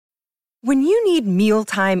When you need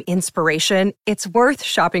mealtime inspiration, it's worth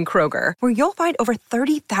shopping Kroger, where you'll find over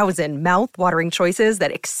 30,000 mouth-watering choices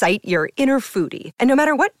that excite your inner foodie. And no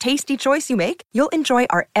matter what tasty choice you make, you'll enjoy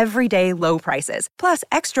our everyday low prices, plus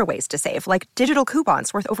extra ways to save, like digital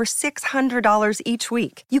coupons worth over $600 each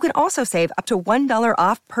week. You can also save up to $1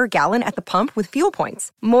 off per gallon at the pump with fuel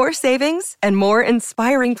points. More savings and more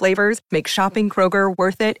inspiring flavors make shopping Kroger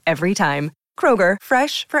worth it every time. Kroger,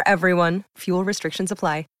 fresh for everyone. Fuel restrictions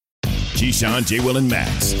apply. Keyshawn, J. Will, and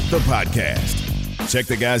Max, the podcast. Check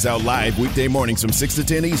the guys out live weekday mornings from 6 to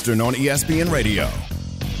 10 Eastern on ESPN Radio.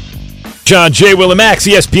 John, J. Will, and Max,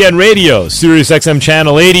 ESPN Radio, Sirius XM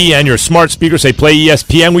Channel 80, and your smart speaker say play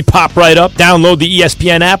ESPN. We pop right up. Download the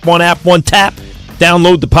ESPN app, one tap.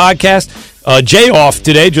 Download the podcast. Jay off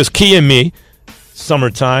today, just Key and me.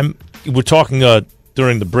 Summertime. We're talking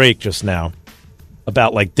during the break just now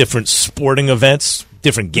about like different sporting events.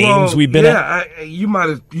 Different games we've been at. You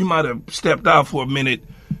might have stepped out for a minute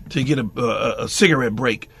to get a cigarette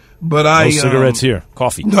break, but no cigarettes here.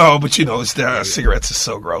 Coffee. No, but cigarettes are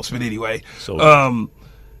so gross. But anyway,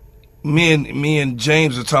 me and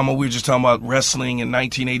James were talking. We were just talking about wrestling in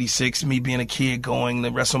 1986. Me being a kid going to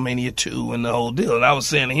WrestleMania 2 and the whole deal. And I was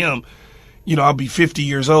saying to him, I'll be 50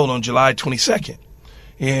 years old on July 22nd,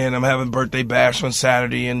 and I'm having birthday bash on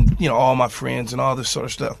Saturday, and all my friends and all this sort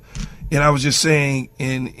of stuff. And I was just saying,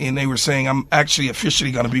 and they were saying, I'm actually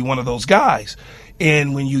officially going to be one of those guys.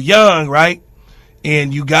 And when you're young, right,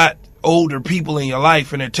 and you got older people in your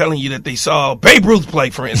life, and they're telling you that they saw Babe Ruth play,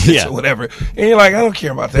 for instance, or whatever, and you're like, I don't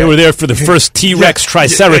care about that. They were there for the first T-Rex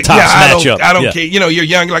Triceratops matchup. I don't care. You're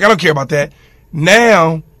young. You're like, I don't care about that.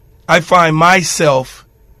 Now, I find myself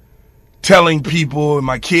telling people and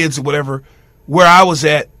my kids or whatever where I was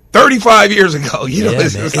at 35 years ago.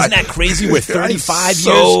 Isn't that crazy? Where 35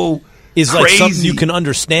 years is like something you can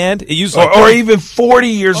understand. It used or even 40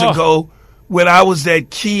 years ago when I was that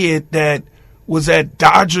kid that was at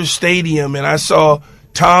Dodger Stadium and I saw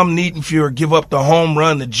Tom Nietenfuer give up the home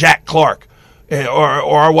run to Jack Clark.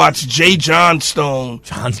 Or I watched Jay Johnstone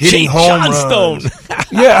hitting home runs.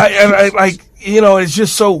 It's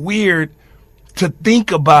just so weird to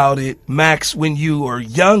think about it, Max, when you are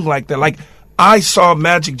young like that. Like, I saw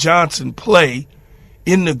Magic Johnson play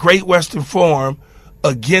in the Great Western Forum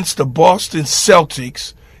against the Boston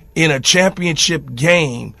Celtics in a championship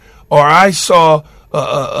game, or I saw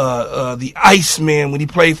the Iceman when he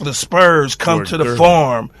played for the Spurs come to the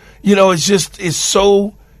Farm. It's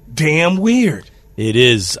so damn weird. It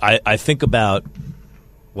is. I think about,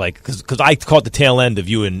 like, because I caught the tail end of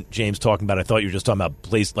you and James talking about it. I thought you were just talking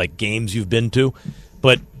about games you've been to,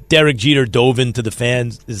 but Derek Jeter dove into the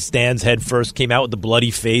stands head first, came out with the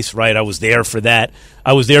bloody face, right? I was there for that.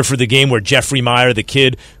 I was there for the game where Jeffrey Meyer, the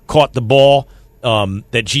kid, caught the ball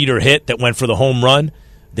that Jeter hit that went for the home run.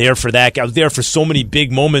 There for that. I was there for so many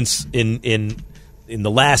big moments in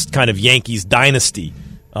the last kind of Yankees dynasty.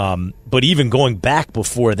 But even going back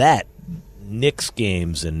before that, Knicks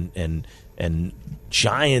games and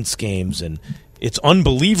Giants games, and it's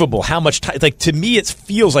unbelievable how much time. Like, to me, it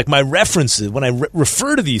feels like my references when I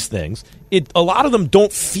refer to these things. A lot of them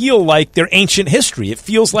don't feel like they're ancient history. It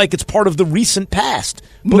feels like it's part of the recent past.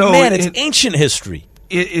 But it's ancient history.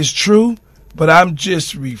 It is true, but I'm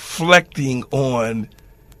just reflecting on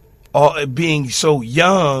being so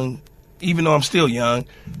young. Even though I'm still young,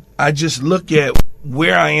 I just look at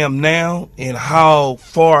where I am now and how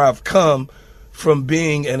far I've come from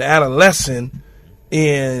being an adolescent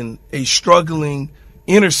and a struggling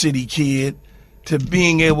inner city kid to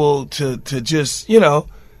being able to just, hell,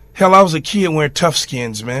 I was a kid wearing Tough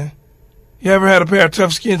Skins, man. You ever had a pair of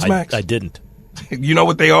Tough Skins, Max? I didn't. You know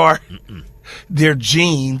what they are? Mm-mm. They're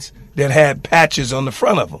jeans that had patches on the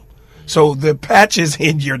front of them. So the patches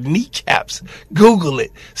in your kneecaps. Google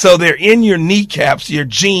it. So they're in your kneecaps, your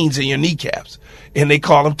jeans and your kneecaps. And they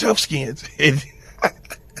call them Tough Skins.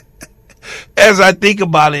 As I think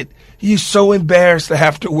about it, you're so embarrassed to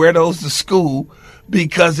have to wear those to school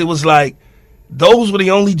because it was like those were the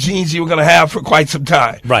only jeans you were going to have for quite some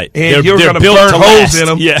time. Right. And you're going to burn holes in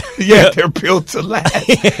them. Yeah, they're built to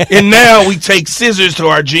last. And now we take scissors to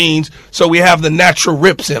our jeans so we have the natural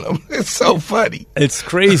rips in them. It's so funny. It's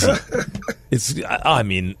crazy.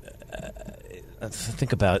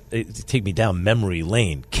 Think about it. Take me down memory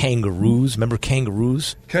lane. Kangaroos. Remember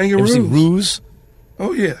kangaroos? Kangaroos. Ever seen Roos?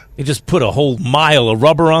 Oh, yeah. You just put a whole mile of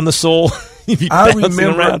rubber on the sole.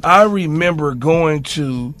 I remember going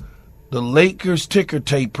to the Lakers ticker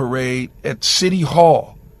tape parade at City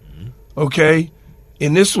Hall, okay?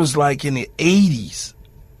 And this was like in the 80s.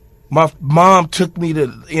 My mom took me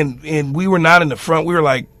to, and we were not in the front. We were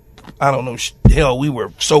like, I don't know, hell, we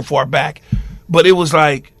were so far back. But it was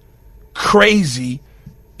like crazy,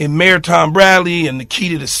 and Mayor Tom Bradley and the Key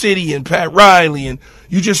to the City and Pat Riley, and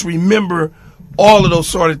you just remember all of those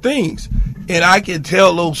sort of things. And I can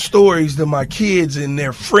tell those stories to my kids and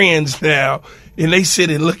their friends now, and they sit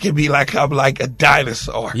and look at me like I'm like a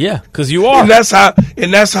dinosaur. Yeah, because you are. And that's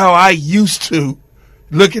how I used to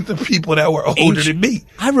look at the people that were older than me.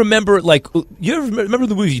 I remember, like, you ever remember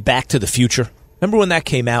the movie Back to the Future? Remember when that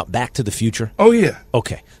came out, Back to the Future? Oh, yeah.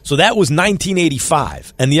 Okay. So that was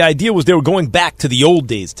 1985. And the idea was they were going back to the old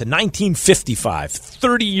days, to 1955,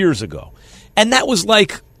 30 years ago. And that was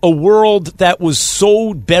like a world that was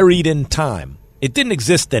so buried in time. It didn't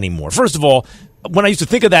exist anymore. First of all, when I used to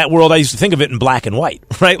think of that world, I used to think of it in black and white,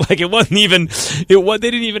 right? Like they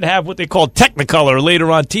didn't even have what they called Technicolor later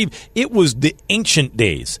on TV. It was the ancient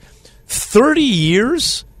days. 30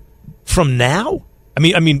 years from now?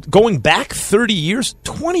 I mean, going back 30 years,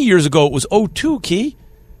 20 years ago, it was 02, Key.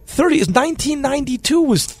 1992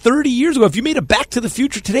 was 30 years ago. If you made a Back to the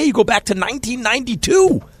Future today, you go back to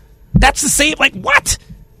 1992. That's the same, like, what?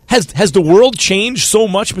 Has the world changed so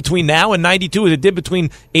much between now and 92 as it did between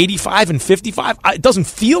 85 and 55? It doesn't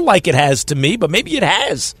feel like it has to me, but maybe it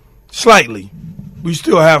has. Slightly. We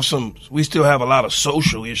still have a lot of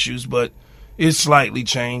social issues, but it's slightly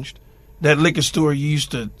changed. That liquor store you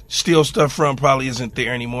used to steal stuff from probably isn't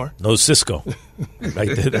there anymore. No, Cisco.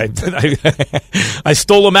 I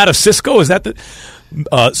stole them out of Cisco. Is that the?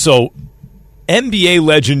 So, NBA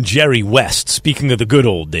legend Jerry West, speaking of the good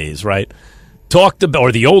old days, right? Talked about,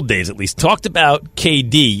 or the old days at least, talked about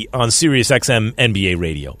KD on SiriusXM NBA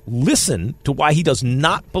radio. Listen to why he does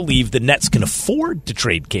not believe the Nets can afford to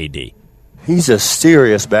trade KD. He's a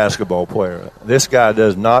serious basketball player. This guy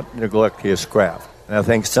does not neglect his craft. And I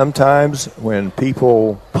think sometimes when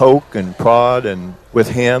people poke and prod and with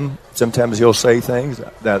him, sometimes he'll say things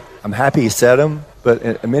that I'm happy he said them,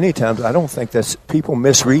 but many times I don't think that's people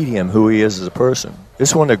misread him, who he is as a person.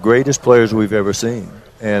 This is one of the greatest players we've ever seen.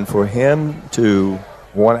 And for him to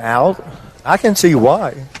want out, I can see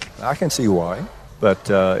why. But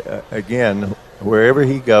again, wherever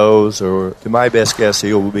he goes, or to my best guess,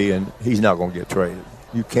 he'll be in. He's not going to get traded.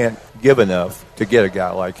 You can't give enough to get a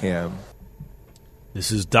guy like him.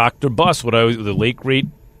 This is Dr. Buss, the late, great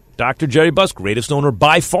Dr. Jerry Buss, greatest owner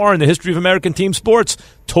by far in the history of American team sports,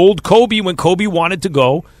 told Kobe when Kobe wanted to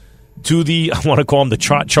go to the, I want to call them the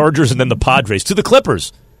Chargers and then the Padres, to the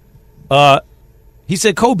Clippers. He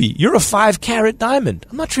said, Kobe, you're a 5-carat diamond.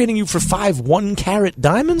 I'm not trading you for 5 1-carat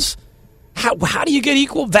diamonds. How do you get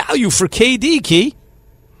equal value for KD, Key?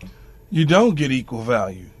 You don't get equal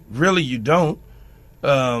value. Really, you don't.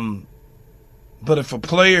 But if a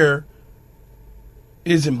player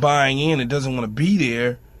isn't buying in and doesn't want to be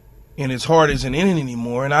there, and his heart isn't in it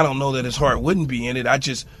anymore, and I don't know that his heart wouldn't be in it. I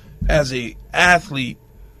just, as a athlete,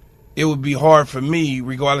 it would be hard for me,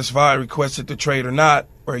 regardless if I requested the trade or not,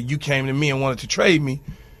 or you came to me and wanted to trade me,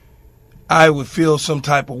 I would feel some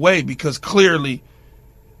type of way because clearly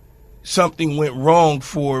something went wrong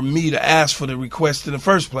for me to ask for the request in the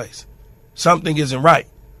first place. Something isn't right.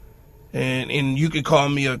 And you can call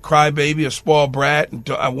me a crybaby, a spoiled brat, and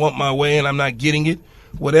I want my way and I'm not getting it.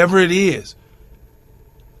 Whatever it is,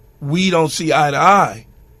 we don't see eye to eye.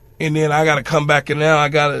 And then I got to come back and now I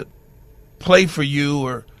got to play for you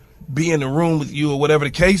or be in the room with you or whatever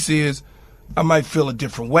the case is, I might feel a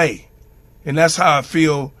different way. And that's how I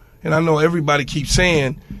feel. And I know everybody keeps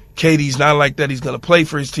saying KD's not like that. He's going to play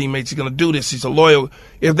for his teammates. He's going to do this. He's a loyal.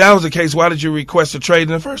 If that was the case, why did you request a trade in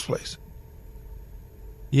the first place?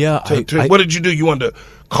 Yeah. What did you do? You wanted to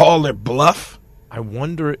call their bluff? I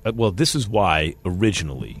wonder. Well, this is why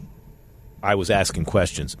originally I was asking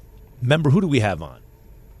questions. Remember, who do we have on?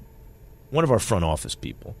 One of our front office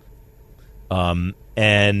people.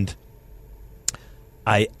 And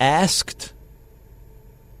I asked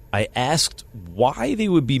why they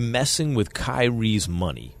would be messing with Kyrie's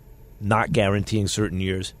money, not guaranteeing certain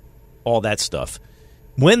years, all that stuff,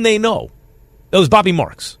 when they know. It was Bobby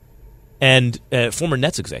Marks, and former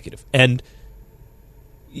Nets executive. And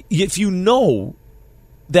if you know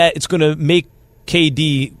that it's going to make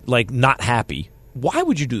KD like not happy, why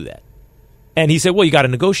would you do that? And he said, well, you got to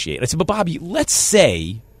negotiate. I said, but Bobby, let's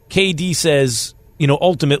say KD says,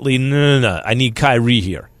 ultimately, no, I need Kyrie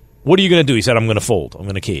here. What are you going to do? He said, I'm going to fold. I'm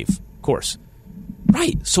going to cave. Of course.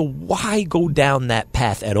 Right. So why go down that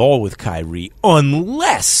path at all with Kyrie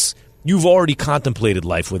unless you've already contemplated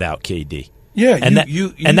life without KD? Yeah.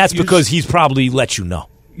 And that's because he's probably let you know.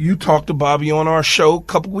 You talked to Bobby on our show a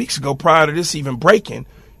couple weeks ago prior to this even breaking.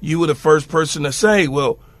 You were the first person to say,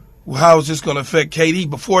 well, how is this going to affect KD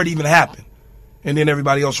before it even happened? And then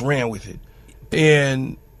everybody else ran with it.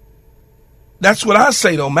 And that's what I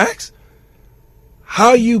say, though, Max.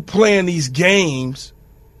 how you playing these games,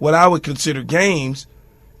 what I would consider games,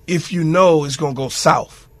 if you know it's going to go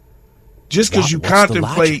south. Just because you're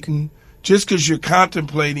contemplating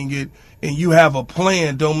it and you have a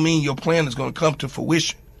plan don't mean your plan is going to come to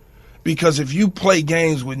fruition. Because if you play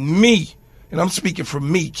games with me, and I'm speaking for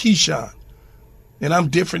me, Keyshawn, and I'm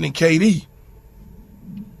different than KD,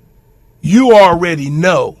 you already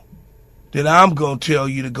know that I'm going to tell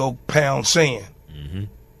you to go pound sand. Mm-hmm.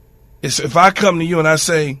 It's if I come to you and I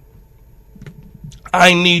say,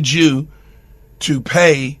 I need you to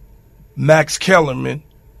pay Max Kellerman,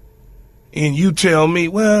 and you tell me,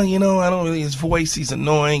 well, I don't really, his voice, he's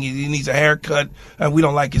annoying, he needs a haircut, and we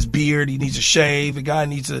don't like his beard, he needs a shave, the guy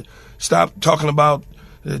needs to stop talking about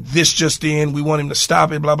this just in, we want him to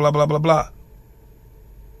stop it, blah, blah, blah, blah, blah.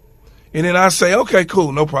 And then I say, okay,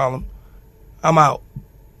 cool, no problem. I'm out.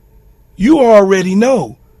 You already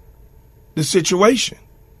know the situation.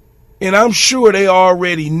 And I'm sure they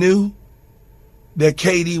already knew that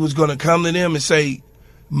KD was going to come to them and say,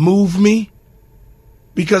 move me.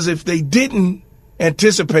 Because if they didn't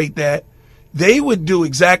anticipate that, they would do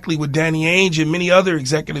exactly what Danny Ainge and many other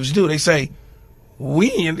executives do. They say,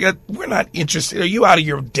 we're not interested. Are you out of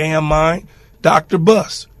your damn mind? Dr.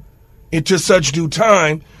 Bus. Into such due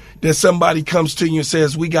time that somebody comes to you and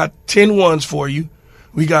says, we got 10 ones for you.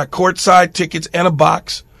 We got courtside tickets and a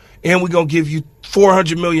box, and we're going to give you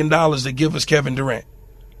 $400 million to give us Kevin Durant.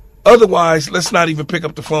 Otherwise, let's not even pick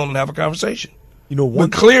up the phone and have a conversation.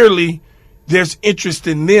 But clearly, there's interest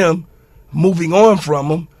in them moving on from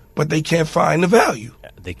them, but they can't find the value.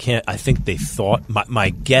 They can't. I think they thought, my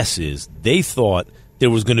guess is, they thought there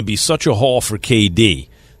was going to be such a haul for KD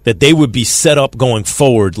that they would be set up going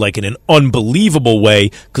forward like in an unbelievable way,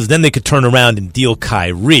 because then they could turn around and deal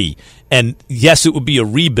Kyrie. And yes, it would be a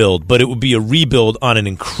rebuild, but it would be a rebuild on an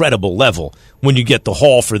incredible level when you get the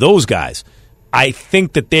haul for those guys. I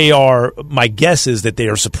think that my guess is that they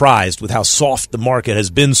are surprised with how soft the market has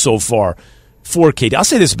been so far for KD. I'll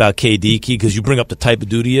say this about KD, Key, because you bring up the type of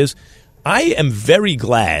dude he is. I am very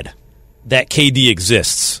glad that KD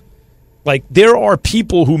exists. Like, there are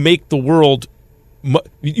people who make the world.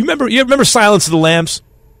 You remember Silence of the Lambs?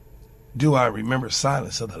 Do I remember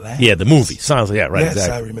Silence of the Lambs? Yeah, the movie. Silence, yeah, right. Yes,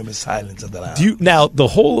 exactly. I remember Silence of the Lambs. Now, the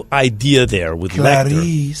whole idea there with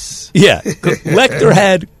Clarice. Lecter. Yeah, Lecter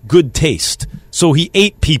had good taste. So he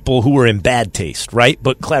ate people who were in bad taste, right?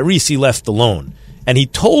 But Clarice he left alone. And he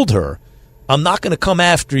told her, I'm not going to come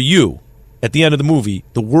after you. At the end of the movie,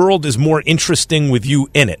 the world is more interesting with you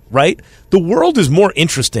in it, right? The world is more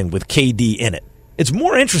interesting with KD in it. It's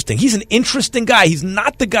more interesting. He's an interesting guy. He's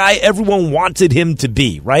not the guy everyone wanted him to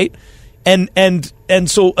be, right? And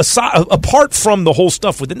so apart from the whole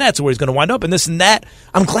stuff with the Nets where he's going to wind up and this and that,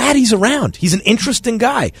 I'm glad he's around. He's an interesting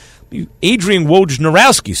guy. Adrian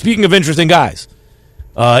Wojnarowski, speaking of interesting guys,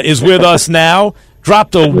 is with us now.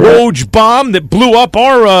 Dropped a Woj bomb that blew up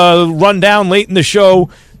our rundown late in the show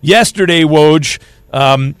yesterday, Woj.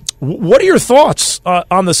 What are your thoughts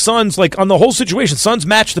on the Suns, like on the whole situation? Suns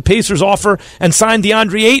matched the Pacers' offer and signed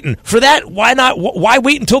DeAndre Ayton. For that, why not? Why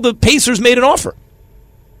wait until the Pacers made an offer?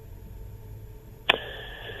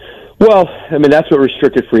 Well, I mean, that's what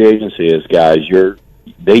restricted free agency is, guys.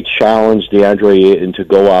 They challenged DeAndre Ayton to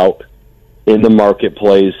go out in the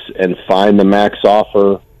marketplace and find the max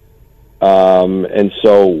offer. And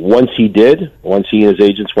so once he and his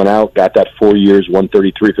agents went out, got that 4 years,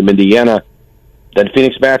 $133 from Indiana, then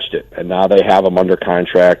Phoenix matched it, and now they have him under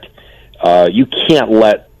contract. You can't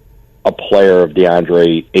let a player of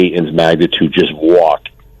DeAndre Ayton's magnitude just walk.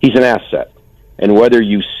 He's an asset. And whether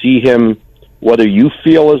you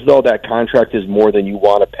feel as though that contract is more than you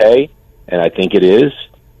want to pay, and I think it is,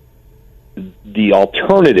 the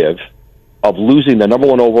alternative of losing the number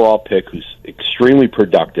one overall pick who's extremely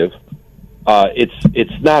productive,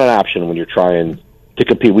 it's not an option when you're trying to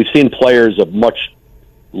compete. We've seen players of much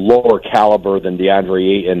lower caliber than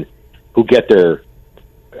DeAndre Ayton who get their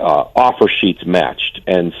offer sheets matched.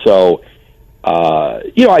 And so,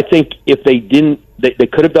 I think if they didn't, they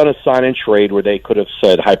could have done a sign and trade where they could have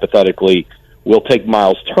said, hypothetically, we'll take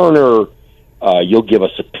Miles Turner, you'll give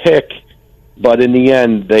us a pick. But in the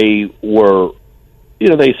end, they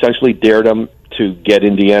essentially dared them to get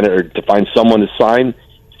Indiana or to find someone to sign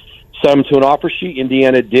them to an offer sheet.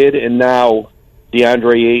 Indiana did, and now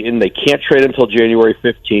DeAndre Ayton, they can't trade until January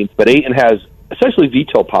 15th, but Ayton has essentially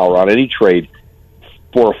veto power on any trade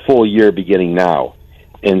for a full year beginning now.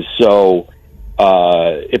 And so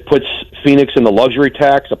it puts Phoenix in the luxury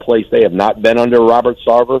tax, a place they have not been under Robert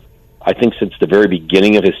Sarver, I think, since the very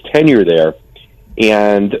beginning of his tenure there.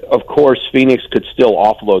 And, of course, Phoenix could still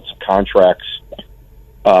offload some contracts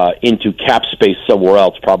into cap space somewhere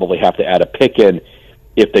else, probably have to add a pick in.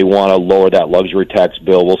 if they want to lower that luxury tax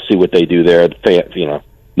bill, we'll see what they do there.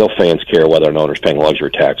 No fans care whether an owner's paying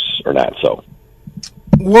luxury tax or not. So,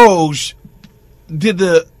 Woj, did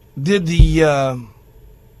the DeAndre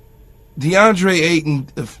Ayton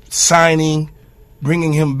signing,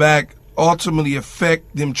 bringing him back, ultimately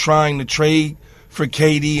affect them trying to trade for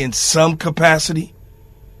KD in some capacity?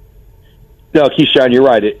 No, Keyshawn, you're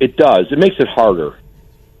right. It does. It makes it harder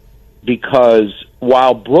because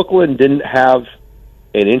while Brooklyn didn't have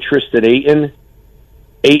an interest in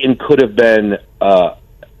Ayton could have been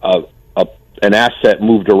an asset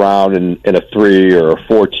moved around in a 3 or a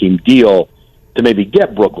 4-team deal to maybe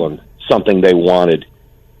get Brooklyn something they wanted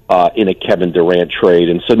in a Kevin Durant trade.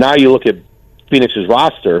 And so now you look at Phoenix's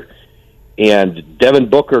roster, and Devin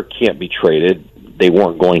Booker can't be traded. They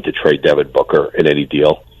weren't going to trade Devin Booker in any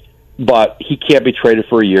deal, but he can't be traded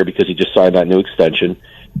for a year because he just signed that new extension.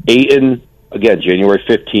 Ayton, again, January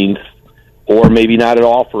 15th, or maybe not at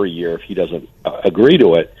all for a year if he doesn't agree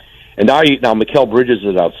to it. And now Mikal Bridges is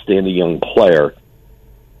an outstanding young player.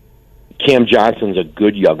 Cam Johnson's a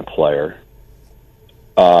good young player.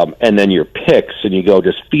 And then your picks, and you go,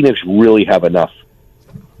 does Phoenix really have enough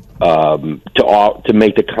to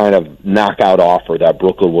make the kind of knockout offer that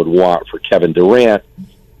Brooklyn would want for Kevin Durant?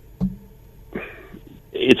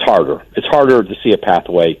 It's harder. It's harder to see a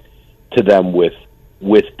pathway to them with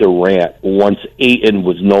Durant once Ayton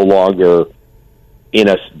was no longer in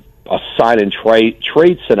a sign and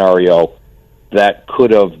trade scenario that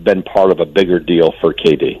could have been part of a bigger deal for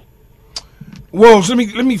KD. Well,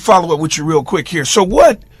 let me follow up with you real quick here. So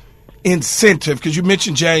what incentive, because you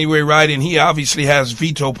mentioned January, right, and he obviously has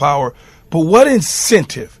veto power, but what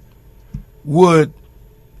incentive would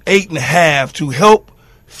Ayton have to help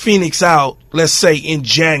Phoenix out, let's say in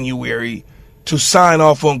January, to sign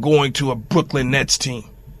off on going to a Brooklyn Nets team?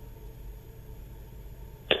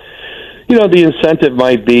 The incentive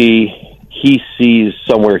might be he sees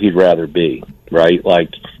somewhere he'd rather be, right? Like,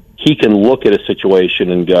 he can look at a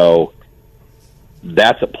situation and go,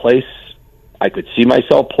 that's a place I could see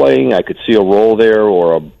myself playing. I could see a role there,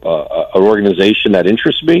 or an organization that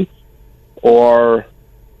interests me, or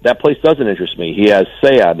that place doesn't interest me. He has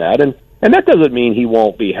say on that, and that doesn't mean he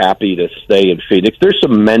won't be happy to stay in Phoenix. There's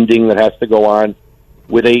some mending that has to go on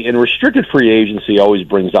with and restricted free agency always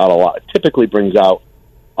typically brings out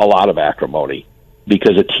a lot of acrimony,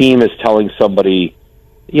 because a team is telling somebody,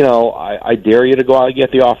 I dare you to go out and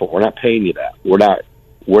get the offer. We're not paying you that.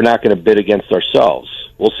 We're not going to bid against ourselves.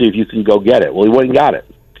 We'll see if you can go get it. Well, he went and got it.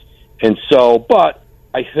 And so, but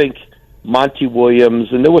I think Monty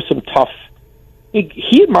Williams, and there was some tough,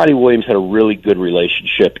 he and Monty Williams had a really good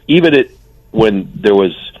relationship, even when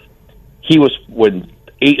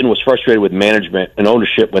Ayton was frustrated with management and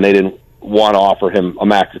ownership when they didn't want to offer him a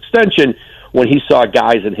max extension, when he saw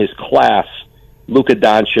guys in his class, Luka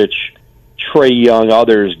Doncic, Trae Young,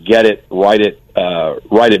 others get it right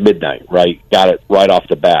at midnight, right? Got it right off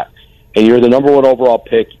the bat. And you're the number 1 overall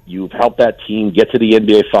pick. You've helped that team get to the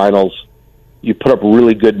NBA Finals. You put up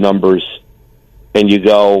really good numbers, and you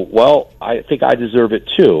go, well, I think I deserve it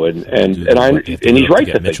too. And he's right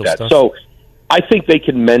to think that. So I think they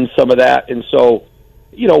can mend some of that. And so,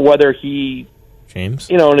 whether he, James,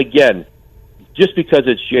 and again, just because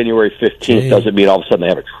it's January 15th doesn't mean all of a sudden they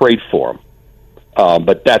have a trade for him.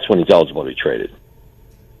 But that's when he's eligible to be traded.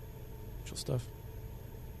 Stuff.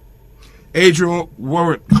 Adrian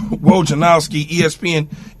Wojnarowski, ESPN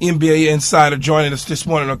NBA insider, joining us this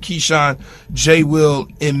morning on Keyshawn, J. Will,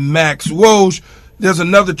 and Max. Woj, there's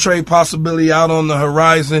another trade possibility out on the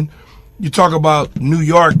horizon. You talk about New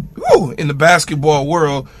York, in the basketball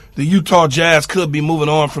world, the Utah Jazz could be moving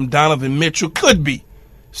on from Donovan Mitchell. Could be.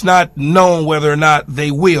 It's not known whether or not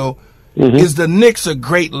they will. Mm-hmm. Is the Knicks a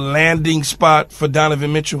great landing spot for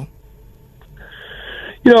Donovan Mitchell?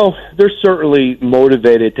 They're certainly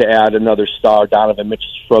motivated to add another star. Donovan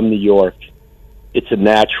Mitchell's from New York. It's a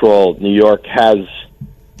natural. New York has,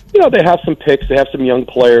 they have some picks. They have some young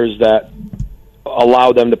players that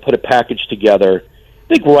allow them to put a package together.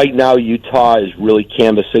 I think right now Utah is really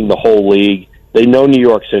canvassing the whole league. They know New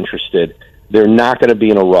York's interested. They're not going to be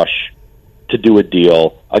in a rush to do a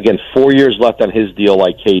deal. Again, 4 years left on his deal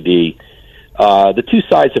like KD. The two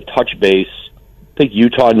sides have touched base. I think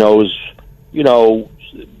Utah knows,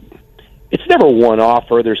 it's never one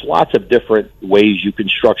offer. There's lots of different ways you can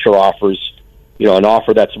structure offers. An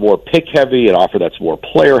offer that's more pick heavy, an offer that's more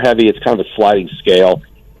player heavy. It's kind of a sliding scale.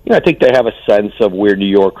 I think they have a sense of where New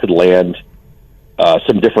York could land,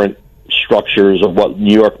 some different structures of what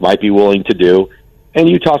New York might be willing to do. And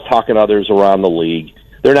Utah's talking to others around the league.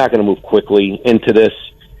 They're not going to move quickly into this.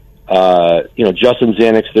 Justin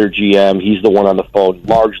Zanuck's their GM. He's the one on the phone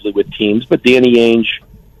largely with teams. But Danny Ainge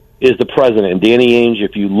is the president. And Danny Ainge,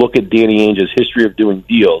 if you look at Danny Ainge's history of doing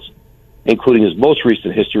deals, including his most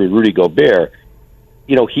recent history with Rudy Gobert,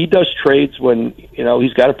 he does trades when,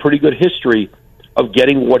 he's got a pretty good history of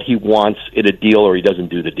getting what he wants in a deal, or he doesn't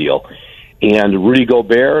do the deal. And Rudy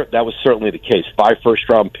Gobert, that was certainly the case. 5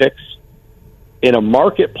 first-round picks. In a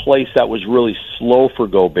marketplace that was really slow for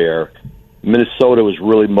Gobert, Minnesota was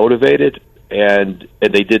really motivated, and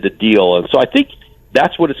they did the deal. And so I think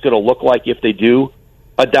that's what it's going to look like if they do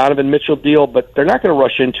a Donovan Mitchell deal, but they're not going to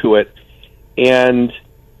rush into it. And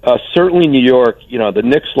certainly New York, the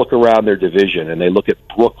Knicks look around their division, and they look at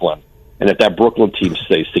Brooklyn, and if that Brooklyn team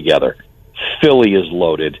stays together, Philly is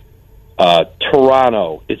loaded.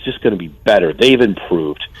 Toronto, it's just going to be better. They've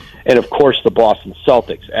improved. And, of course, the Boston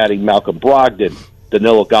Celtics, adding Malcolm Brogdon,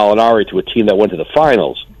 Danilo Gallinari to a team that went to the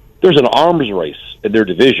finals. There's an arms race in their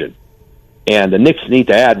division, and the Knicks need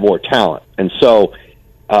to add more talent. And so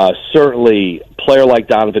certainly a player like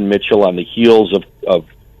Donovan Mitchell on the heels of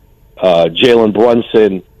Jalen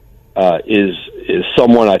Brunson is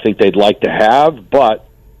someone I think they'd like to have, but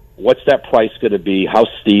what's that price going to be? How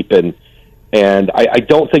steep? And I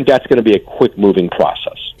don't think that's going to be a quick-moving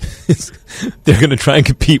process. They're going to try and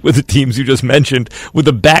compete with the teams you just mentioned with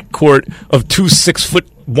a backcourt of 2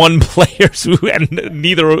 6'1" players who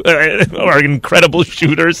neither are incredible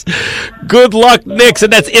shooters. Good luck, Knicks,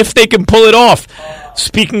 and that's if they can pull it off.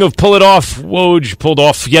 Speaking of pull it off, Woj pulled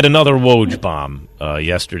off yet another Woj bomb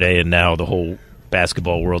yesterday, and now the whole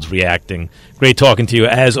basketball world's reacting. Great talking to you,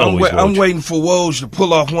 as always, Woj. I'm waiting for Woj to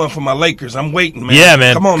pull off one for my Lakers. I'm waiting, man. Yeah,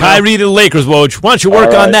 man. Come on, Kyrie to the Lakers, Woj. Why don't you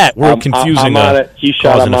work on that? We're confusing. I'm on it.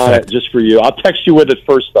 I'm on it just for you. I'll text you with it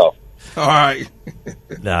first, though. All right.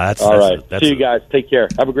 All right. See you guys. Take care.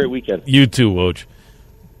 Have a great weekend. You too, Woj.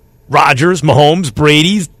 Rodgers, Mahomes,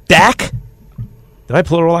 Brady, Dak. Did I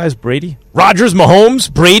pluralize Brady? Rodgers,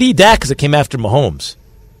 Mahomes, Brady, Dak, because it came after Mahomes.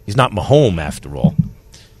 He's not Mahomes after all.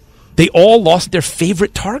 They all lost their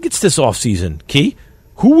favorite targets this offseason. Key,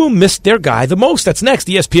 who will miss their guy the most? That's next.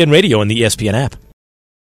 ESPN Radio and the ESPN app.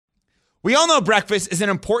 We all know breakfast is an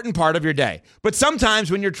important part of your day, but sometimes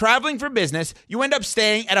when you're traveling for business, you end up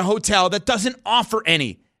staying at a hotel that doesn't offer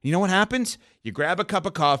any. You know what happens? You grab a cup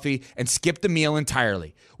of coffee and skip the meal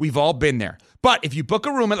entirely. We've all been there. But if you book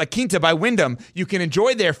a room at La Quinta by Wyndham, you can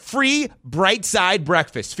enjoy their free Bright Side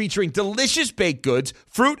breakfast featuring delicious baked goods,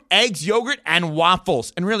 fruit, eggs, yogurt, and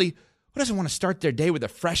waffles. And really, who doesn't want to start their day with a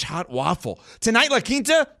fresh, hot waffle? Tonight, La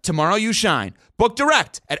Quinta, tomorrow you shine. Book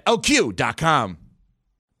direct at lq.com.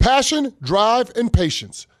 Passion, drive, and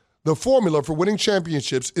patience. The formula for winning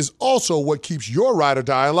championships is also what keeps your ride or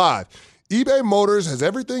die alive. eBay Motors has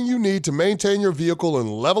everything you need to maintain your vehicle and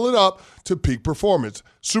level it up to peak performance.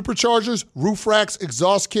 Superchargers, roof racks,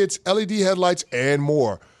 exhaust kits, LED headlights, and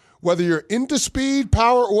more. Whether you're into speed,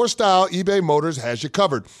 power, or style, eBay Motors has you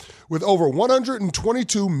covered. With over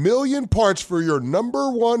 122 million parts for your number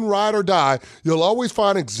one ride or die, you'll always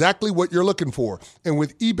find exactly what you're looking for. And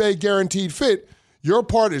with eBay Guaranteed Fit, your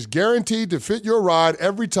part is guaranteed to fit your ride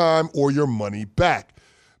every time or your money back.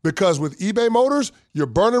 Because with eBay Motors, you're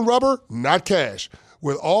burning rubber, not cash.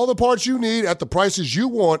 With all the parts you need at the prices you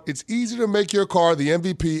want, it's easy to make your car the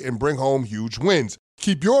MVP and bring home huge wins.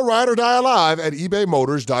 Keep your ride or die alive at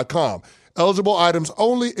ebaymotors.com. Eligible items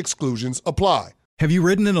only. Exclusions apply. Have you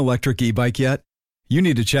ridden an electric e-bike yet? You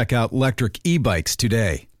need to check out Electric E-Bikes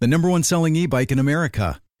today, the #1 selling e-bike in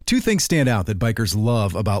America. 2 things stand out that bikers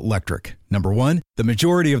love about Electric. Number 1, the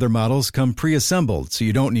majority of their models come pre-assembled, so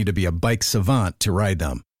you don't need to be a bike savant to ride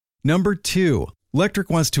them. Number 2, Electric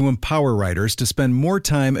wants to empower riders to spend more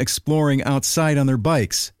time exploring outside on their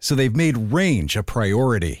bikes, so they've made range a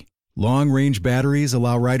priority. Long-range batteries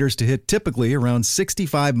allow riders to hit typically around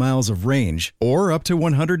 65 miles of range, or up to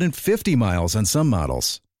 150 miles on some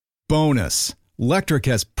models. Bonus, Electric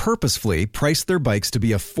has purposefully priced their bikes to be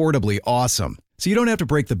affordably awesome, so you don't have to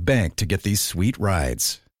break the bank to get these sweet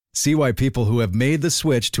rides. See why people who have made the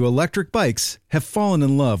switch to electric bikes have fallen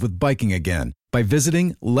in love with biking again by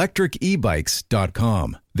visiting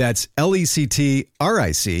electricebikes.com. That's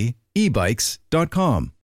LECTRIC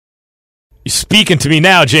ebikes.com. You're speaking to me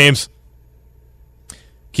now, James.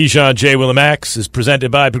 Keyshawn J. Willimax is presented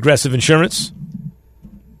by Progressive Insurance.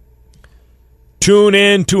 Tune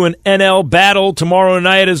in to an NL battle tomorrow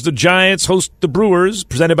night as the Giants host the Brewers,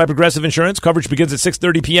 presented by Progressive Insurance. Coverage begins at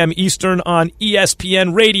 6:30 p.m. Eastern on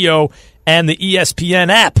ESPN Radio and the ESPN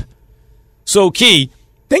app. So, Key,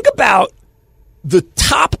 think about the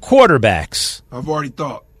top quarterbacks. I've already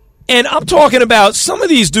thought. And I'm talking about some of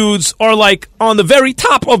these dudes are like on the very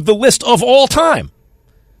top of the list of all time.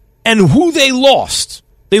 And who they lost.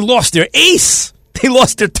 They lost their ace. They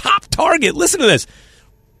lost their top target. Listen to this.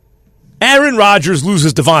 Aaron Rodgers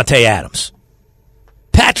loses Devontae Adams.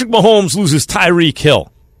 Patrick Mahomes loses Tyreek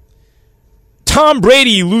Hill. Tom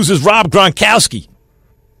Brady loses Rob Gronkowski.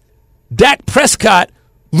 Dak Prescott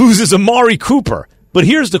loses Amari Cooper. But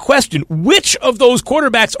here's the question. Which of those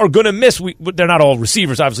quarterbacks are going to miss? They're not all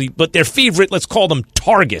receivers, obviously, but their favorite, let's call them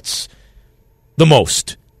targets, the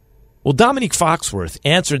most. Well, Dominique Foxworth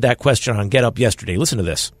answered that question on Get Up yesterday. Listen to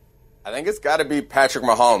this. I think it's got to be Patrick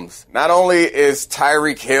Mahomes. Not only is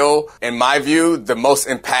Tyreek Hill, in my view, the most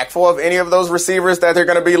impactful of any of those receivers that they're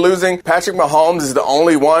going to be losing, Patrick Mahomes is the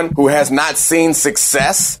only one who has not seen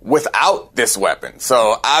success without this weapon.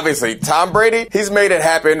 So obviously, Tom Brady, he's made it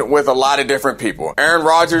happen with a lot of different people. Aaron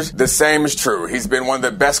Rodgers, the same is true. He's been one of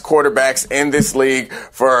the best quarterbacks in this league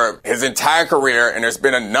for his entire career, and there's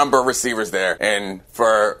been a number of receivers there. And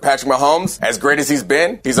for Patrick Mahomes, as great as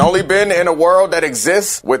he's only been in a world that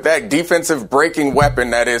exists with that defensive breaking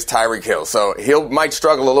weapon that is Tyreek Hill. So might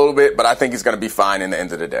struggle a little bit, but I think he's going to be fine in the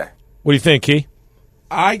end of the day. What do you think, Key?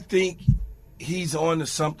 I think he's on to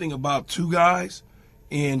something about two guys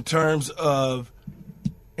in terms of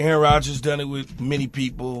Aaron Rodgers done it with many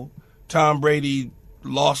people. Tom Brady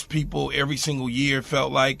lost people every single year, it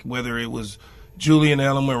felt like, whether it was Julian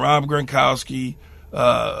Edelman, Rob Gronkowski,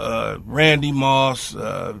 Randy Moss,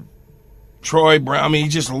 Troy Brown. I mean, he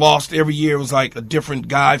just lost every year. It was like a different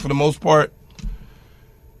guy for the most part.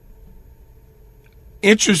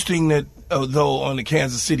 Interesting that, though, on the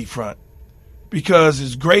Kansas City front, because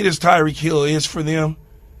as great as Tyreek Hill is for them,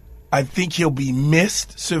 I think he'll be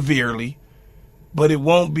missed severely, but it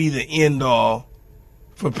won't be the end-all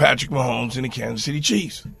for Patrick Mahomes and the Kansas City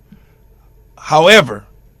Chiefs. However,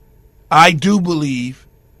 I do believe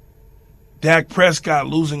Dak Prescott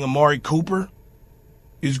losing Amari Cooper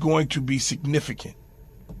is going to be significant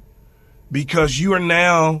because you are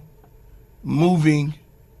now moving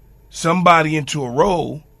somebody into a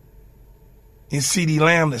role in CeeDee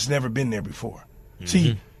Lamb that's never been there before. Mm-hmm.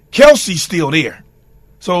 See, Kelsey's still there.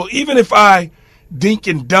 So even if I dink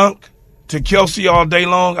and dunk to Kelsey all day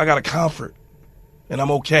long, I got a comfort, and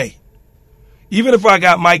I'm okay. Even if I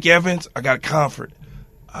got Mike Evans, I got a comfort.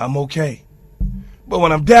 I'm okay. But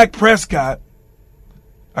when I'm Dak Prescott,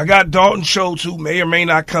 I got Dalton Schultz, who may or may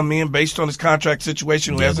not come in based on his contract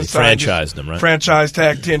situation, who hasn't signed his franchise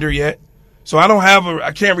tag tender yet. So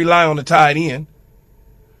I can't rely on the tight end.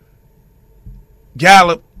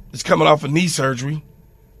 Gallup is coming off of knee surgery.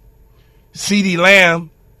 CeeDee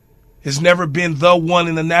Lamb has never been the one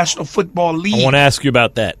in the National Football League. I want to ask you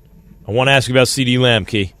about that. I want to ask you about CeeDee Lamb,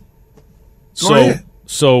 Key. Go ahead.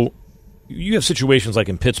 So you have situations like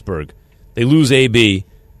in Pittsburgh. They lose AB,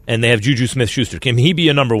 and they have Juju Smith-Schuster. Can he be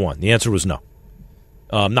a number one? The answer was no.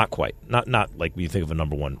 Not quite. Not like when you think of a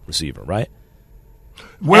number one receiver, right?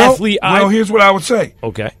 Well, here's what I would say.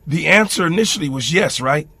 Okay. The answer initially was yes,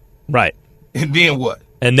 right? Right. And then what?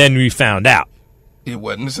 And then we found out. It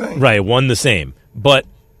wasn't the same. Right, it wasn't the same. But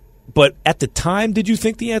at the time, did you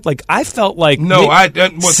think the answer? Like, I felt like... No, you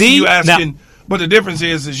asking... Now, but the difference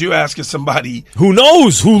is you asking somebody who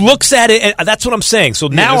knows, who looks at it, and that's what I'm saying. So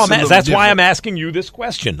now that's why I'm asking you this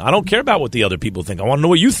question. I don't care about what the other people think. I want to know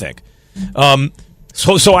what you think.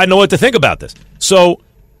 So I know what to think about this. So,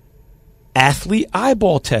 athlete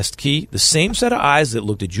eyeball test, Key, the same set of eyes that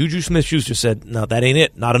looked at Juju Smith-Schuster said, no, that ain't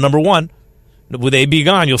it. Not a number one. With AB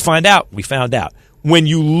gone, you'll find out. We found out. When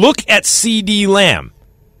you look at CeeDee Lamb,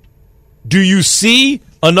 do you see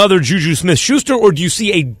another Juju Smith-Schuster, or do you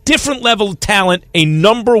see a different level of talent, a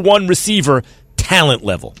number one receiver talent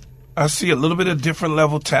level? I see a little bit of different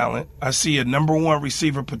level talent. I see a number one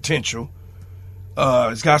receiver potential.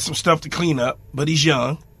 He's got some stuff to clean up, but he's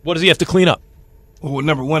young. What does he have to clean up? Well,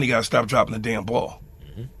 number one, he got to stop dropping the damn ball.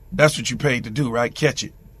 Mm-hmm. That's what you paid to do, right? Catch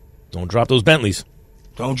it. Don't drop those Bentleys.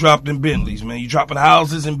 Don't drop them Bentleys, man. You're dropping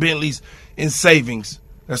houses and Bentleys in savings.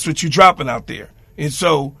 That's what you're dropping out there. And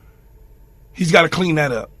so he's got to clean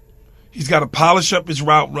that up. He's got to polish up his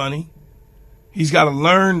route running. He's got to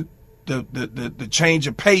learn the change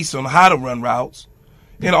of pace on how to run routes.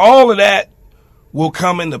 And all of that will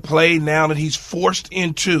come into play now that he's forced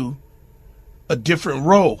into a different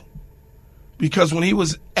role. Because when he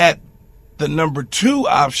was at the number 2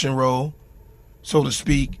 option role, so to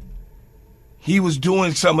speak, he was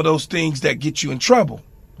doing some of those things that get you in trouble.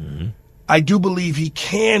 Mm-hmm. I do believe he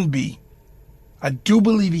can be.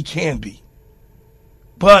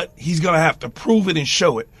 But he's going to have to prove it and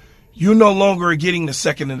show it. You're no longer getting the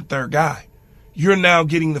second and the third guy. You're now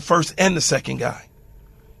getting the first and the second guy.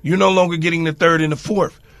 You're no longer getting the third and the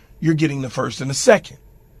fourth. You're getting the first and the second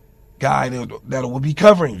guy that will be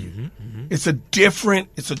covering you. Mm-hmm. It's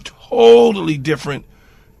a totally different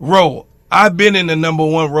role. I've been in the number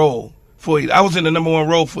one role I was in the number one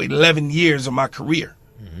role for 11 years of my career.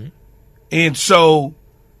 Mm-hmm. And so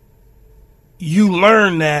you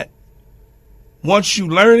learn that once you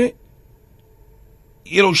learn it,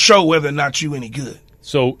 it'll show whether or not you any good.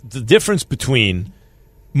 So the difference between,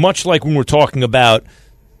 much like when we're talking about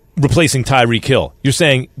replacing Tyreek Hill, you're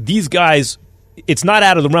saying these guys, it's not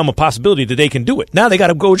out of the realm of possibility that they can do it. Now they got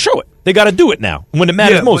to go and show it. They got to do it now when it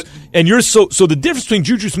matters most. And you're so the difference between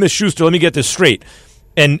Juju Smith-Schuster, let me get this straight,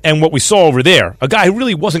 and what we saw over there, a guy who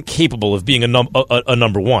really wasn't capable of being a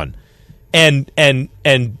number one, and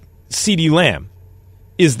CeeDee Lamb,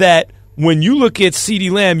 is that when you look at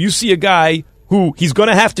CeeDee Lamb, you see a guy who he's going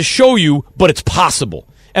to have to show you, but it's possible.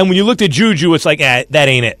 And when you looked at Juju, it's like, that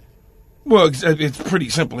ain't it. Well, it's pretty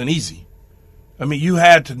simple and easy. I mean, you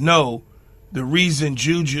had to know the reason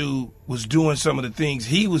Juju was doing some of the things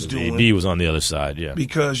he was doing. AB was on the other side, yeah.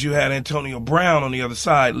 Because you had Antonio Brown on the other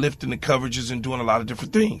side lifting the coverages and doing a lot of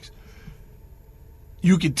different things.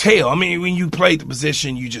 You could tell. I mean, when you played the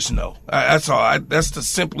position, you just know. That's all. That's the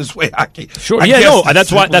simplest way I can. Sure.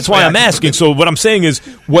 That's why I'm asking. So what I'm saying is,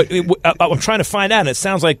 I'm trying to find out, and it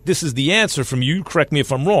sounds like this is the answer from you. Correct me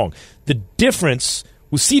if I'm wrong. The difference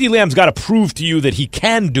was CeeDee Lamb's got to prove to you that he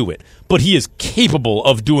can do it, but he is capable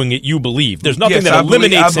of doing it, you believe. There's nothing that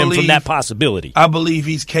eliminates him from that possibility. I believe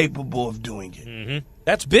he's capable of doing it. Mm-hmm.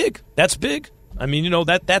 That's big. I mean,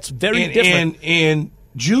 that's very different. And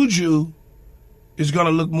Juju is going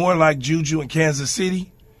to look more like Juju in Kansas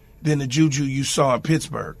City than the Juju you saw in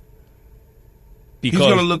Pittsburgh. He's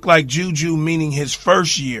going to look like Juju, meaning his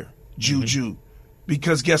first year Juju. Mm-hmm.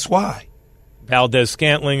 Because guess why?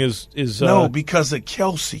 Valdez-Scantling is no, because of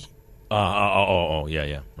Kelsey.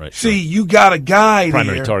 Yeah, right. See, you got a guy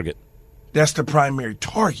primary target. That's the primary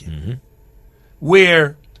target. Mm-hmm.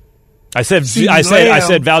 Where I said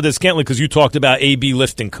Valdez-Scantling because you talked about AB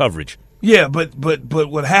lifting coverage. Yeah, but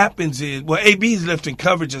what happens is, AB's lifting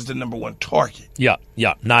coverage is the number one target. Yeah,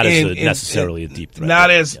 not necessarily a deep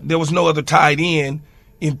threat. There was no other tight end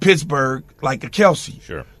in Pittsburgh like a Kelsey.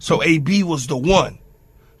 Sure. So AB was the one,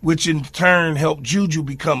 which in turn helped Juju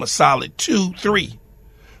become a solid 2-3,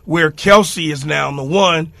 where Kelsey is now the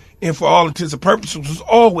one, and for all intents and purposes was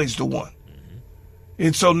always the one. Mm-hmm.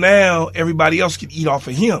 And so now everybody else can eat off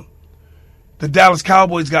of him. The Dallas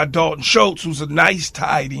Cowboys got Dalton Schultz, who's a nice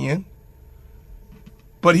tight end,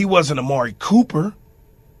 but he wasn't Amari Cooper.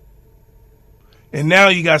 And now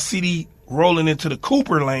you got CeeDee rolling into the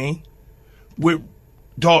Cooper lane with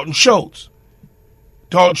Dalton Schultz.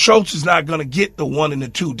 Dalton Schultz is not going to get the 1 and the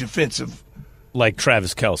 2 defensive. Like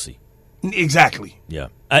Travis Kelce. Exactly. Yeah.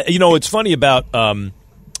 It's funny about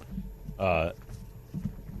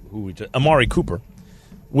Amari Cooper,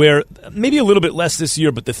 where maybe a little bit less this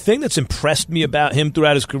year, but the thing that's impressed me about him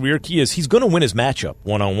throughout his career, Key, is he's going to win his matchup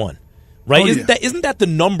one-on-one. Right? Isn't that the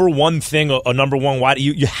number one thing, a number one wide?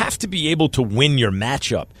 You have to be able to win your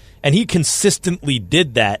matchup. And he consistently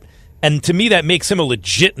did that. And to me, that makes him a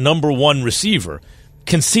legit number one receiver.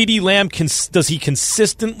 Can CeeDee Lamb, does he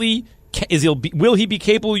consistently, will he be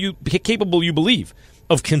capable, you believe,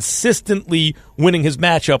 of consistently winning his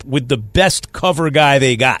matchup with the best cover guy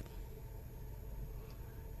they got?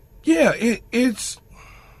 Yeah, it's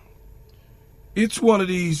one of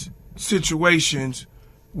these situations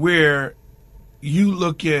where you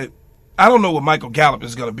look at, I don't know what Michael Gallup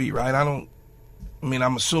is going to be, right? I'm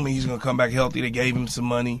assuming he's going to come back healthy. They gave him some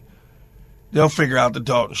money. They'll figure out the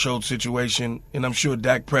Dalton Schultz situation, and I'm sure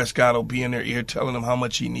Dak Prescott will be in their ear telling them how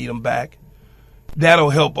much he need him back. That'll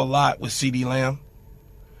help a lot with CeeDee Lamb.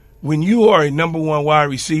 When you are a number one wide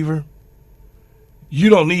receiver, you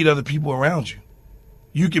don't need other people around you.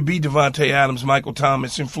 You could be Devontae Adams, Michael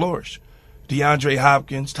Thomas, and flourish. DeAndre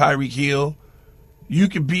Hopkins, Tyreek Hill. You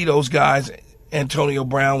could be those guys, Antonio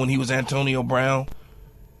Brown when he was Antonio Brown,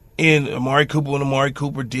 and Amari Cooper when Amari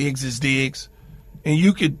Cooper, Diggs is Diggs. And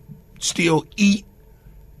you could still eat,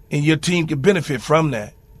 and your team could benefit from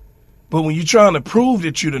that. But when you're trying to prove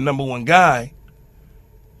that you're the number one guy,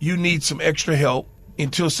 you need some extra help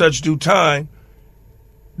until such due time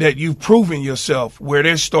that you've proven yourself where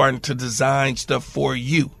they're starting to design stuff for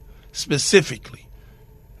you specifically.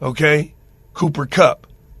 Okay? Cooper Kupp.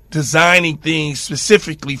 Designing things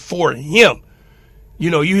specifically for him.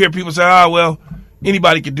 You hear people say,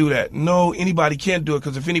 anybody could do that. No, anybody can't do it,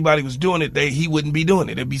 because if anybody was doing it, he wouldn't be doing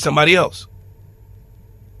it. It'd be somebody else.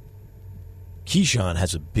 Keyshawn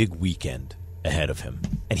has a big weekend ahead of him,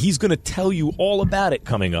 and he's going to tell you all about it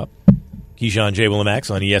coming up. Keyshawn J.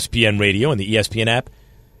 Willimax on ESPN Radio and the ESPN app.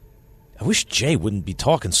 I wish Jay wouldn't be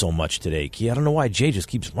talking so much today, Key. I don't know why Jay just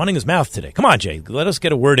keeps running his mouth today. Come on, Jay. Let us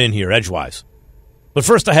get a word in here, edgewise. But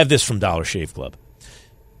first, I have this from Dollar Shave Club.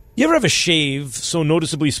 You ever have a shave so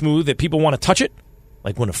noticeably smooth that people want to touch it?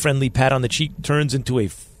 Like when a friendly pat on the cheek turns into a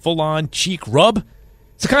full-on cheek rub?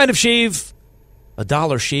 It's the kind of shave a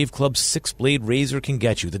Dollar Shave Club 6-blade razor can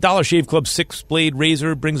get you. The Dollar Shave Club 6-blade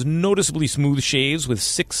razor brings noticeably smooth shaves with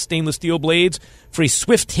 6 stainless steel blades for a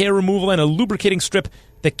swift hair removal and a lubricating strip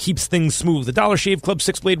that keeps things smooth. The Dollar Shave Club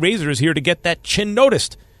 6-blade razor is here to get that chin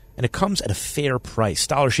noticed, and it comes at a fair price.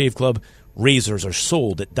 Dollar Shave Club razors are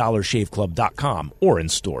sold at dollarshaveclub.com or in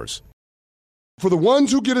stores. For the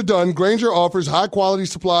ones who get it done, Grainger offers high-quality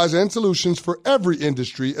supplies and solutions for every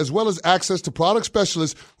industry, as well as access to product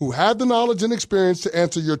specialists who have the knowledge and experience to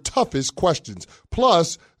answer your toughest questions.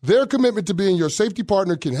 Plus, their commitment to being your safety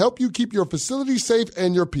partner can help you keep your facility safe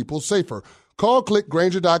and your people safer. Call, click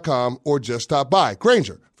Grainger.com, or just stop by.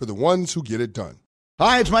 Grainger, for the ones who get it done.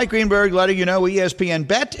 Hi, it's Mike Greenberg letting you know ESPN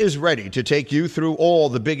Bet is ready to take you through all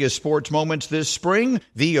the biggest sports moments this spring.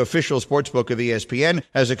 The official sportsbook of ESPN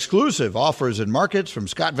has exclusive offers and markets from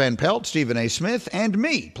Scott Van Pelt, Stephen A. Smith, and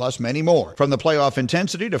me, plus many more. From the playoff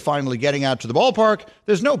intensity to finally getting out to the ballpark,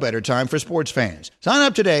 there's no better time for sports fans. Sign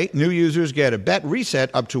up today. New users get a bet reset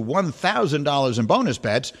up to $1,000 in bonus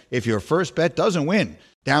bets if your first bet doesn't win.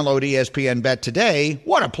 Download ESPN Bet today.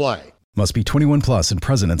 What a play. Must be 21 plus and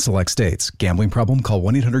present in select states. Gambling problem? Call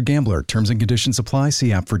 1-800-GAMBLER. Terms and conditions apply.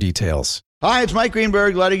 See app for details. Hi, it's Mike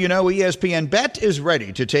Greenberg letting you know ESPN Bet is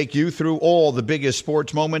ready to take you through all the biggest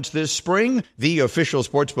sports moments this spring. The official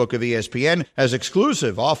sportsbook of ESPN has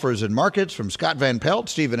exclusive offers and markets from Scott Van Pelt,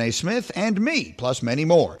 Stephen A. Smith, and me, plus many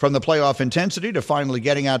more. From the playoff intensity to finally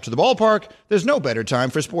getting out to the ballpark, there's no better time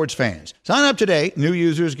for sports fans. Sign up today. New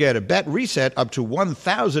users get a bet reset up to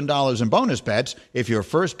 $1,000 in bonus bets if your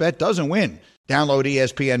first bet doesn't win. Download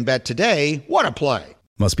ESPN Bet today. What a play.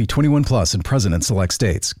 Must be 21 plus and present in select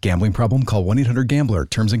states. Gambling problem? Call 1-800-GAMBLER.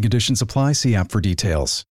 Terms and conditions apply. See app for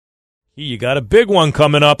details. You got a big one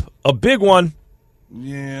coming up. A big one.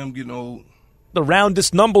 Yeah, I'm getting old. The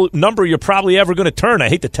roundest number you're probably ever going to turn. I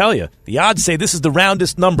hate to tell you. The odds say this is the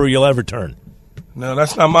roundest number you'll ever turn. No,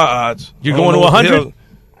 that's not my odds. You're going to 100?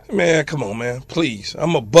 Man, come on, man. Please.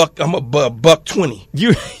 I'm a buck 20.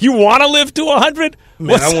 You want to live to 100?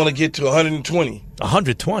 Man, I want to get to 120.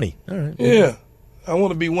 120? All right. Yeah. I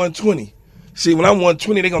want to be 120. See, when I'm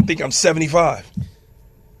 120, they're going to think I'm 75.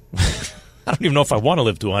 I don't even know if I want to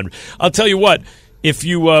live to 100. I'll tell you what. If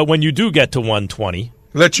you, when you do get to 120.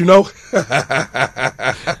 Let you know.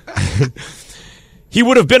 He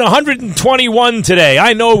would have been 121 today.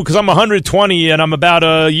 I know because I'm 120 and I'm about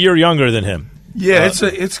a year younger than him. Yeah,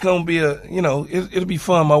 it's going to be it'll be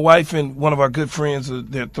fun. My wife and one of our good friends,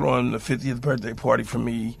 they're throwing the 50th birthday party for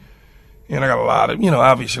me. And I got a lot of,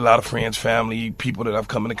 obviously a lot of friends, family, people that I've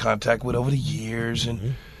come into contact with over the years.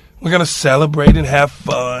 And we're going to celebrate and have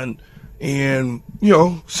fun. And,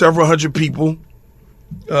 several hundred people.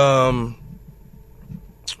 And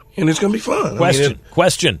it's going to be fun.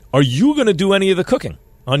 Question. Are you going to do any of the cooking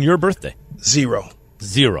on your birthday? Zero.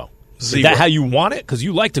 Is that how you want it? Because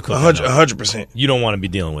you like to cook. 100%. You don't want to be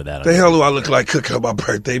dealing with that. The hell do I look like cooking on my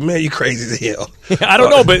birthday? Man, you crazy as hell. I don't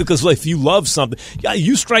know, but because if you love something,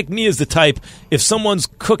 you strike me as the type, if someone's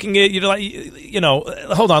cooking it, you're like,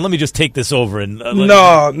 hold on, let me just take this over. And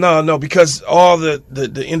No, because all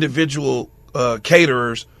the individual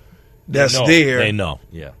caterers that's there. They know,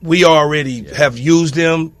 yeah. We already have used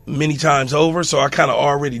them many times over, so I kind of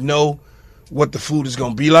already know what the food is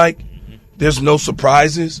going to be like. There's no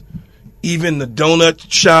surprises. Even the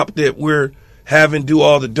donut shop that we're having do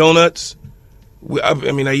all the donuts, I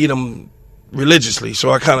eat them religiously,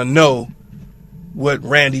 so I kind of know what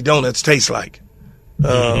Randy Donuts taste like.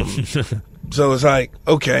 So it's like,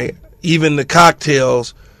 okay, even the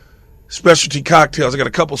cocktails, specialty cocktails, I got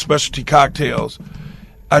a couple specialty cocktails.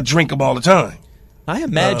 I drink them all the time. I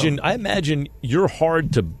imagine you're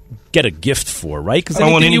hard to get a gift for, right? Because I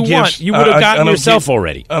don't want any gifts. You would have gotten yourself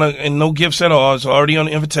already. And no gifts at all. It's already on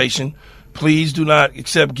the invitation. Please do not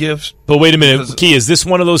accept gifts. But wait a minute, Key, is this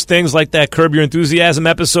one of those things like that Curb Your Enthusiasm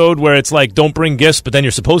episode where it's like, don't bring gifts, but then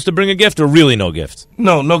you're supposed to bring a gift, or really no gifts?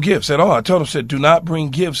 No gifts at all. I told them, do not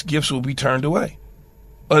bring gifts. Gifts will be turned away.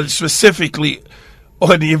 Specifically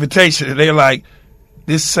on the invitation, and they're like,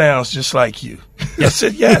 this sounds just like you. I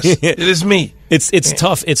said, yes, it is me. It's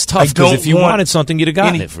tough. It's tough because if you wanted something, you'd have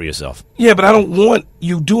gotten it for yourself. Yeah, but I don't want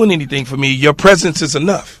you doing anything for me. Your presence is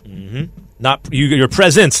enough. Mm-hmm. Not your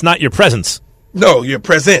presence, not your presence. No, your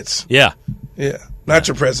presence. Yeah, not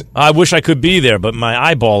your present. I wish I could be there, but my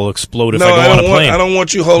eyeball will explode if I go on a plane. I don't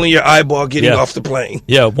want you holding your eyeball getting off the plane.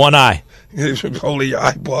 Yeah, one eye. Holding your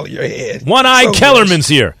eyeball in your head. One eye Kellerman's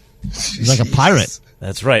here. He's like a pirate.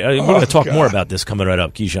 That's right. We're going to talk more about this coming right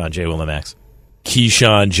up. Keyshawn, J. Will, and Max.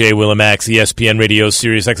 Keyshawn, J. Willimax, ESPN Radio,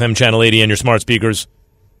 Sirius XM Channel 80 on your smart speakers.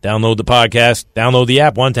 Download the podcast. Download the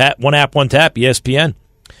app. One tap, ESPN.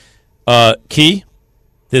 Key,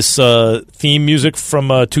 this theme music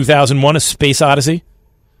from 2001, A Space Odyssey.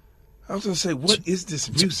 I was going to say, what is this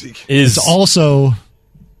music? It's also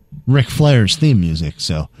Ric Flair's theme music.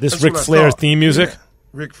 So this Ric Flair theme music? Yeah,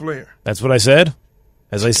 Ric Flair. That's what I said?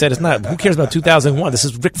 As I said, it's not. Who cares about 2001? This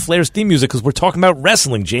is Ric Flair's theme music because we're talking about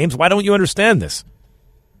wrestling, James. Why don't you understand this?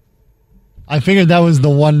 I figured that was the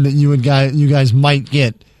one that you guys might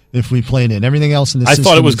get if we played it. Everything else in the system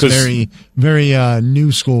thought it was very, very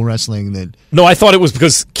new school wrestling. No, I thought it was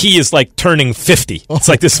because Key is like turning 50. It's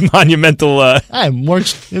like this monumental.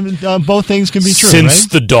 Both things can be true. Since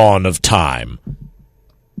right? the dawn of time.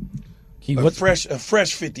 Key, a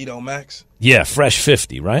fresh 50 though, Max. Yeah, fresh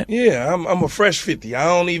 50, right? Yeah, I'm a fresh 50. I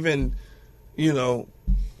don't even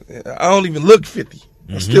look 50.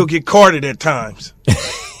 I still get carded at times.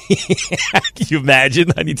 Can you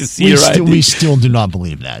imagine? I need to see your ID. We still do not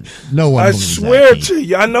believe that. No one believes that. I swear to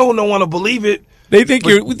you, I know no one will believe it. They think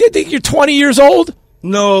you're 20 years old?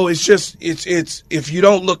 No, it's just it's if you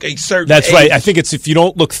don't look a certain That's age. right. I think it's if you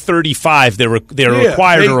don't look 35, they're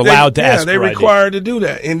required or allowed to ask for they're required to do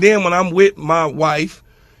that. And then when I'm with my wife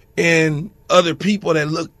and other people that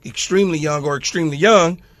look extremely young or extremely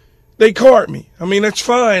young, they card me. I mean, that's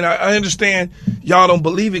fine. I understand y'all don't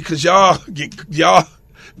believe it because y'all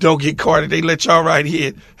don't get carded. They let y'all right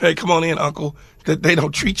here. Hey, come on in, uncle. That they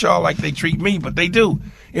don't treat y'all like they treat me, but they do.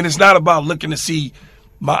 And it's not about looking to see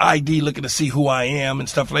my ID, looking to see who I am and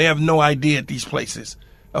stuff. They have no idea at these places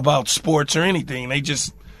about sports or anything. They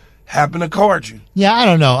just happen to card you. Yeah, I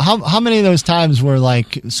don't know. How many of those times where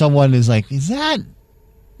like someone is like, is that?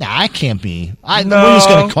 Nah, I can't be. We're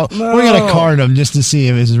just we're gonna card them just to see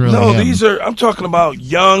if it's really him. I'm talking about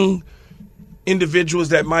young individuals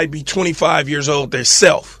that might be 25 years old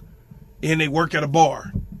themselves, and they work at a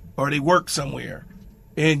bar or they work somewhere,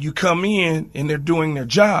 and you come in and they're doing their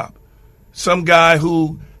job. Some guy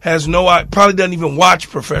who has probably doesn't even watch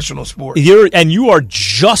professional sports. You are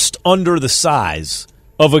just under the size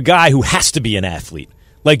of a guy who has to be an athlete.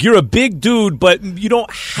 Like, you're a big dude, but you don't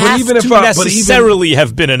have to necessarily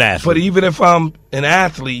have been an athlete. But even if I'm an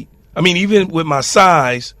athlete, I mean, even with my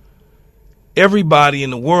size, everybody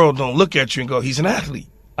in the world don't look at you and go, he's an athlete.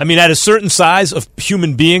 I mean, at a certain size of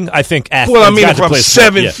human being, I think athletes. Well, I mean, if I'm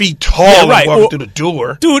 7 feet tall and walking through the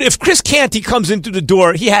door. Dude, if Chris Canty comes in through the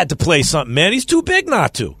door, he had to play something, man. He's too big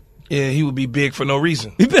not to. Yeah, he would be big for no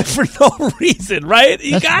reason. He's big for no reason, right?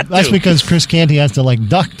 That's because Chris Canty has to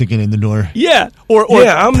duck to get in the door. Yeah,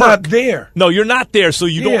 I'm not there. No, you're not there, so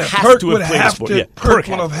you don't have to have played a sport. Perk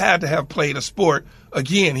would have had to have played a sport.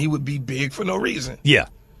 Again, he would be big for no reason. Yeah,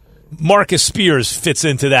 Marcus Spears fits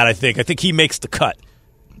into that. I think he makes the cut.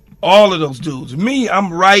 All of those dudes. Me,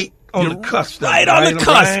 I'm right on the cusp. Right on the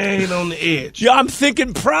cusp. Right on the edge. Yeah, I'm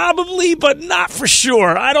thinking probably, but not for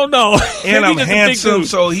sure. I don't know. And I'm handsome,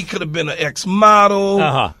 so he could have been an ex-model.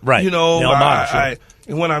 Right. You know,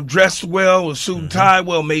 and when I'm dressed well, with suit and tie,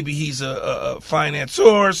 well, maybe he's a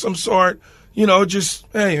financier of some sort. You know, just,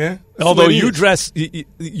 hey, man. Although you dress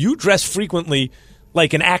frequently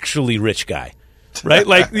like an actually rich guy. Right?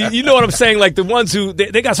 Like, you know what I'm saying? Like the ones who,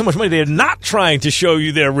 they got so much money, they're not trying to show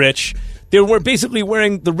you they're rich. They were basically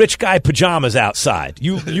wearing the rich guy pajamas outside.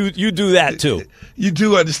 You do that too. You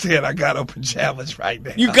do understand I got on pajamas right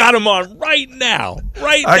now. You got them on right now.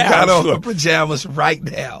 I got on pajamas right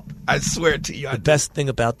now. I swear to you. The best thing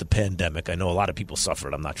about the pandemic, I know a lot of people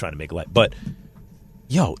suffered. I'm not trying to make light, but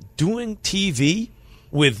doing TV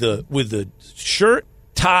with the shirt,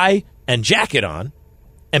 tie, and jacket on,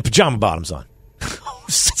 and pajama bottoms on.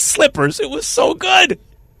 Slippers. It was so good.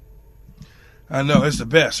 I know, it's the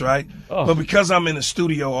best, right? Oh. But because I'm in the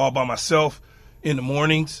studio all by myself in the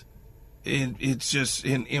mornings, it's just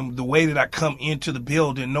in the way that I come into the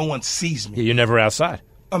building, no one sees me. Yeah, you're never outside.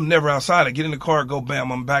 I'm never outside. I get in the car, go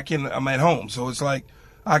bam, I'm back in. I'm at home. So it's like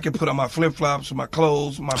I can put on my flip-flops, my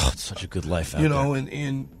clothes, it's such a good life out there.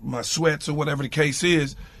 And my sweats or whatever the case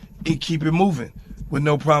is, and keep it moving with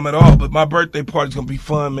no problem at all. But my birthday party's going to be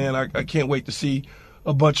fun, man. I can't wait to see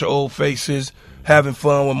a bunch of old faces having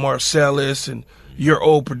fun with Marcellus, and your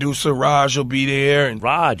old producer Raj will be there. And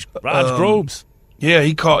Raj Grobes. Yeah,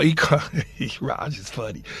 Raj is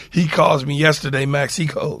funny. He calls me yesterday, Max. He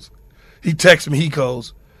texts me, he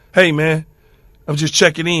goes, hey, man, I'm just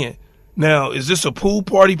checking in. Now, is this a pool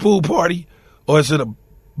party, or is it a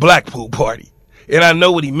black pool party? And I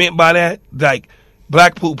know what he meant by that. Like,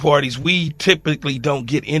 black pool parties, we typically don't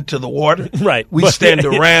get into the water. Right. We stand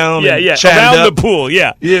around and chat around up. the pool,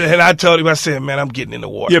 yeah. Yeah, and I told him, I said, man, I'm getting in the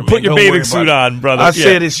water. Yeah, man. put your Don't bathing worry suit about it. on, brother. I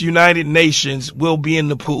said it's United Nations. We'll be in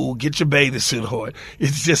the pool. Get your bathing suit on.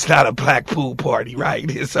 It's just not a black pool party, right?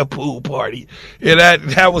 It's a pool party. And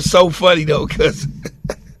that was so funny, though, because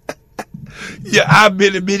yeah, I've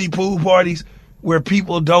been to many pool parties where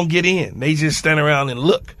people don't get in. They just stand around and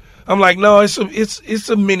look. I'm like, no, it's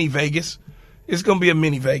a mini Vegas. It's going to be a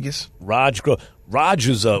mini Vegas. Raj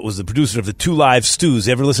was the producer of the Two Live Stews.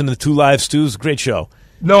 Ever listen to the Two Live Stews? Great show.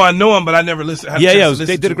 No, I know him, but I never listened.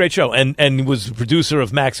 They did a great show. And he was the producer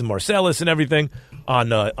of Max and Marcellus and everything on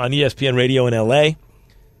ESPN Radio in L.A.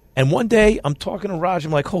 And one day, I'm talking to Raj.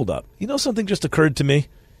 I'm like, hold up. You know, something just occurred to me.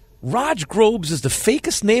 Raj Grobes is the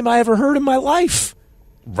fakest name I ever heard in my life.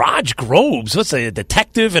 Raj Grobes? What's a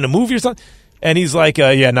detective in a movie or something? And he's like,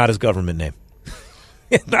 yeah, not his government name.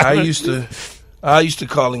 I used to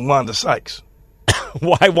call him Wanda Sykes.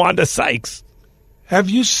 Why Wanda Sykes? Have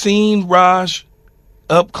you seen Raj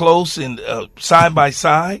up close and side by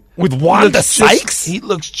side? With Wanda Sykes? He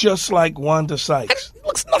looks just like Wanda Sykes. He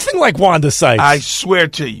looks nothing like Wanda Sykes. I swear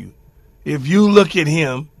to you. If you look at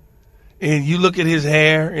him and you look at his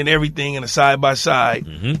hair and everything in a side by side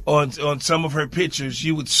on some of her pictures,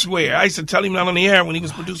 you would swear. I used to tell him that on the air when he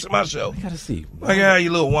was producing my show. I gotta see. Like,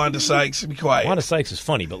 you little Wanda Sykes, be quiet. Wanda Sykes is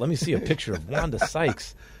funny, but let me see a picture of Wanda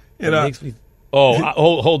Sykes. Makes me.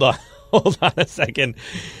 Hold on a second.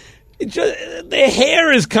 The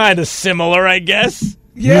hair is kind of similar, I guess.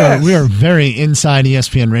 Yes. We are very inside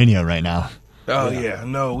ESPN Radio right now. Oh, yeah.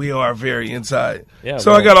 No, we are very inside. Yeah,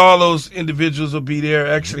 so I got all those individuals will be there.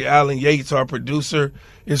 Actually, Alan Yates, our producer,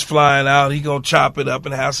 is flying out. He's going to chop it up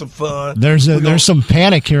and have some fun. There's some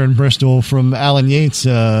panic here in Bristol from Alan Yates,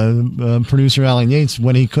 producer Alan Yates,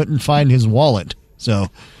 when he couldn't find his wallet. So,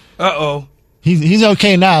 he's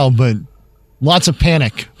okay now, but lots of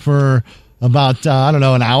panic for about,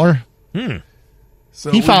 an hour.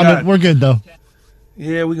 So he found it. We're good, though.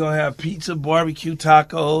 Yeah, we're going to have pizza, barbecue,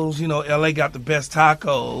 tacos. You know, L.A. got the best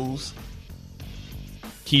tacos.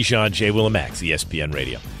 Keyshawn, J. Will and Max, ESPN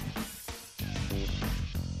Radio.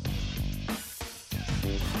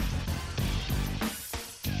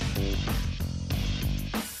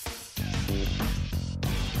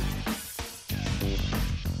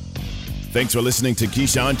 Thanks for listening to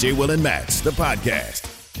Keyshawn, J. Will and Max, the podcast.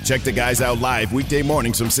 Check the guys out live weekday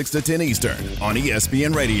mornings from 6 to 10 Eastern on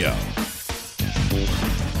ESPN Radio.